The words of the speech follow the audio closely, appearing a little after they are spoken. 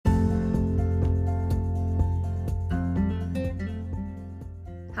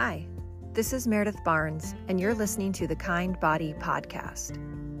Hi, this is Meredith Barnes, and you're listening to the Kind Body Podcast.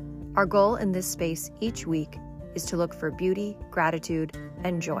 Our goal in this space each week is to look for beauty, gratitude,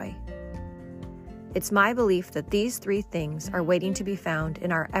 and joy. It's my belief that these three things are waiting to be found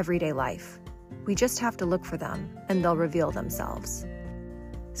in our everyday life. We just have to look for them, and they'll reveal themselves.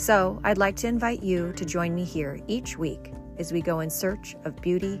 So, I'd like to invite you to join me here each week as we go in search of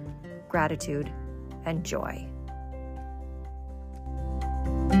beauty, gratitude, and joy.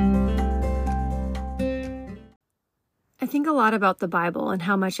 I think a lot about the Bible and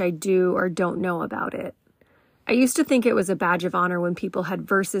how much I do or don't know about it. I used to think it was a badge of honor when people had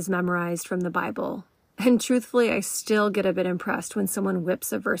verses memorized from the Bible. And truthfully, I still get a bit impressed when someone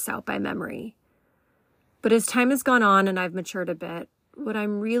whips a verse out by memory. But as time has gone on and I've matured a bit, what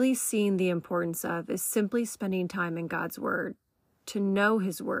I'm really seeing the importance of is simply spending time in God's Word, to know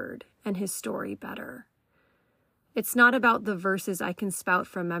His Word and His story better. It's not about the verses I can spout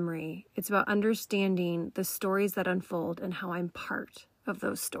from memory. It's about understanding the stories that unfold and how I'm part of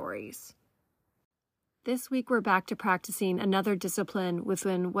those stories. This week, we're back to practicing another discipline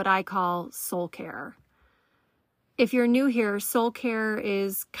within what I call soul care. If you're new here, soul care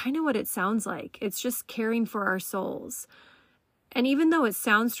is kind of what it sounds like. It's just caring for our souls. And even though it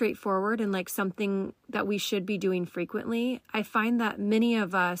sounds straightforward and like something that we should be doing frequently, I find that many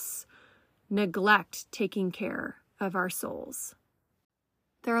of us neglect taking care of our souls.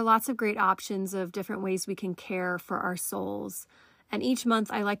 There are lots of great options of different ways we can care for our souls. And each month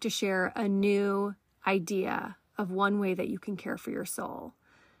I like to share a new idea of one way that you can care for your soul.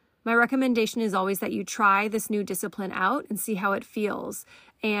 My recommendation is always that you try this new discipline out and see how it feels.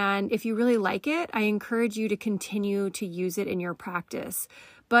 And if you really like it, I encourage you to continue to use it in your practice.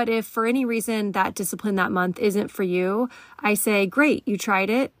 But if for any reason that discipline that month isn't for you, I say, great, you tried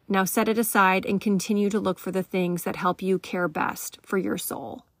it. Now set it aside and continue to look for the things that help you care best for your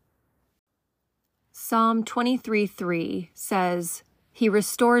soul. Psalm 23:3 says, "He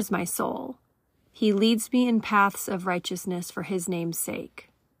restores my soul. He leads me in paths of righteousness for His name's sake."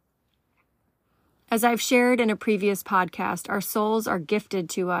 As I've shared in a previous podcast, our souls are gifted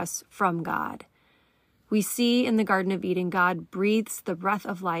to us from God. We see in the Garden of Eden, God breathes the breath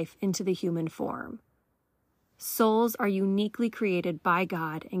of life into the human form. Souls are uniquely created by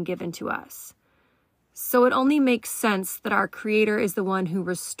God and given to us. So it only makes sense that our Creator is the one who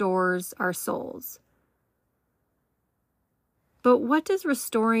restores our souls. But what does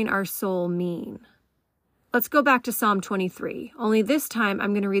restoring our soul mean? Let's go back to Psalm 23, only this time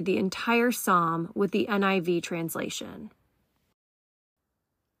I'm going to read the entire psalm with the NIV translation.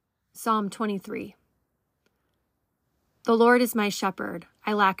 Psalm 23. The Lord is my shepherd,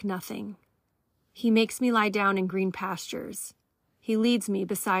 I lack nothing. He makes me lie down in green pastures. He leads me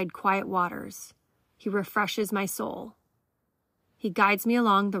beside quiet waters. He refreshes my soul. He guides me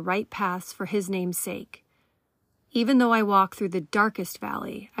along the right paths for His name's sake. Even though I walk through the darkest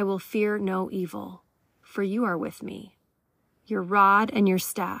valley, I will fear no evil. For you are with me. Your rod and your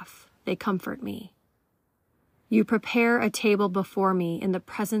staff, they comfort me. You prepare a table before me in the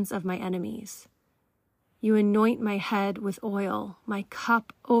presence of my enemies. You anoint my head with oil, my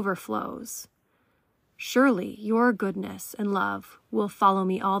cup overflows. Surely your goodness and love will follow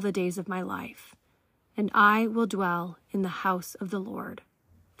me all the days of my life, and I will dwell in the house of the Lord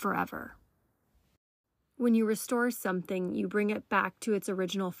forever. When you restore something, you bring it back to its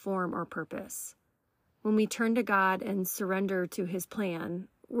original form or purpose. When we turn to God and surrender to His plan,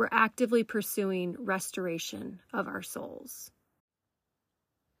 we're actively pursuing restoration of our souls.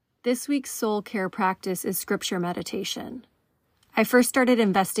 This week's soul care practice is scripture meditation. I first started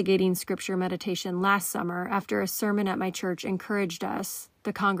investigating scripture meditation last summer after a sermon at my church encouraged us,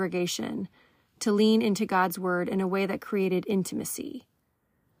 the congregation, to lean into God's Word in a way that created intimacy.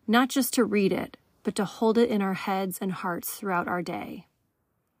 Not just to read it, but to hold it in our heads and hearts throughout our day.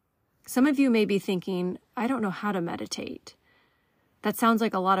 Some of you may be thinking, I don't know how to meditate. That sounds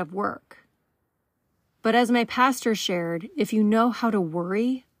like a lot of work. But as my pastor shared, if you know how to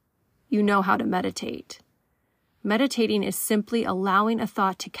worry, you know how to meditate. Meditating is simply allowing a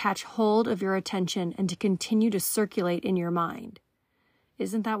thought to catch hold of your attention and to continue to circulate in your mind.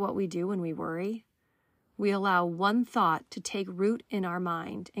 Isn't that what we do when we worry? We allow one thought to take root in our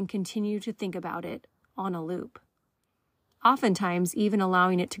mind and continue to think about it on a loop. Oftentimes even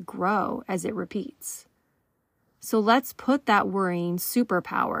allowing it to grow as it repeats. So let's put that worrying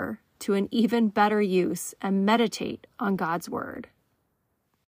superpower to an even better use and meditate on God's Word.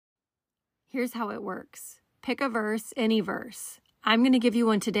 Here's how it works. Pick a verse, any verse. I'm going to give you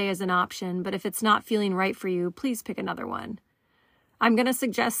one today as an option, but if it's not feeling right for you, please pick another one. I'm going to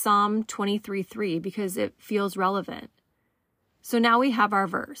suggest Psalm 23:3 because it feels relevant. So now we have our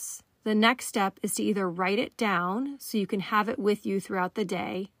verse. The next step is to either write it down so you can have it with you throughout the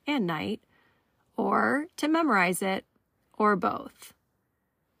day and night, or to memorize it, or both.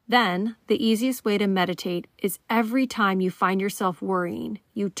 Then, the easiest way to meditate is every time you find yourself worrying,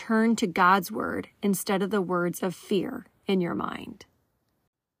 you turn to God's word instead of the words of fear in your mind.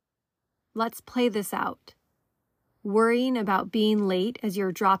 Let's play this out. Worrying about being late as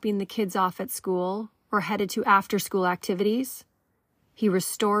you're dropping the kids off at school or headed to after-school activities? He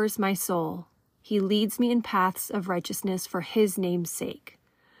restores my soul. He leads me in paths of righteousness for his name's sake.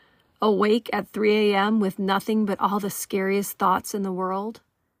 Awake at 3 a.m. with nothing but all the scariest thoughts in the world?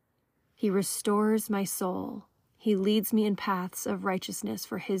 He restores my soul. He leads me in paths of righteousness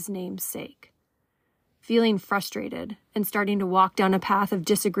for his name's sake. Feeling frustrated and starting to walk down a path of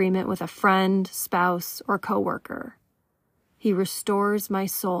disagreement with a friend, spouse, or coworker. He restores my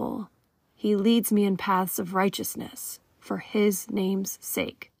soul. He leads me in paths of righteousness for his name's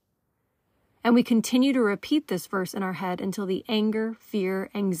sake. And we continue to repeat this verse in our head until the anger, fear,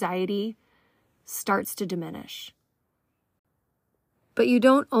 anxiety starts to diminish. But you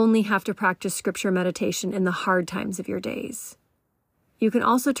don't only have to practice scripture meditation in the hard times of your days. You can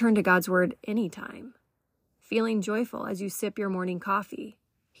also turn to God's word anytime. Feeling joyful as you sip your morning coffee.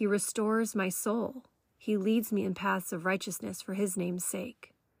 He restores my soul. He leads me in paths of righteousness for his name's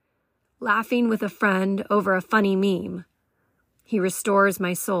sake. Laughing with a friend over a funny meme. He restores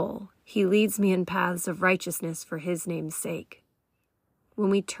my soul. He leads me in paths of righteousness for his name's sake. When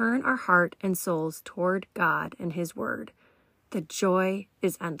we turn our heart and souls toward God and his word, the joy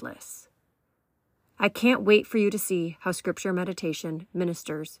is endless. I can't wait for you to see how scripture meditation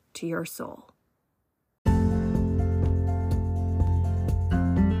ministers to your soul.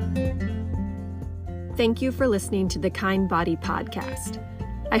 Thank you for listening to the Kind Body Podcast.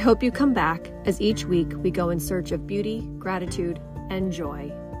 I hope you come back as each week we go in search of beauty, gratitude, and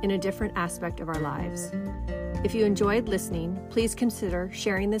joy in a different aspect of our lives. If you enjoyed listening, please consider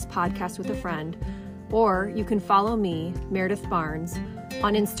sharing this podcast with a friend, or you can follow me, Meredith Barnes,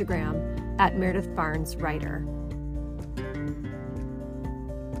 on Instagram @MeredithBarnesWriter.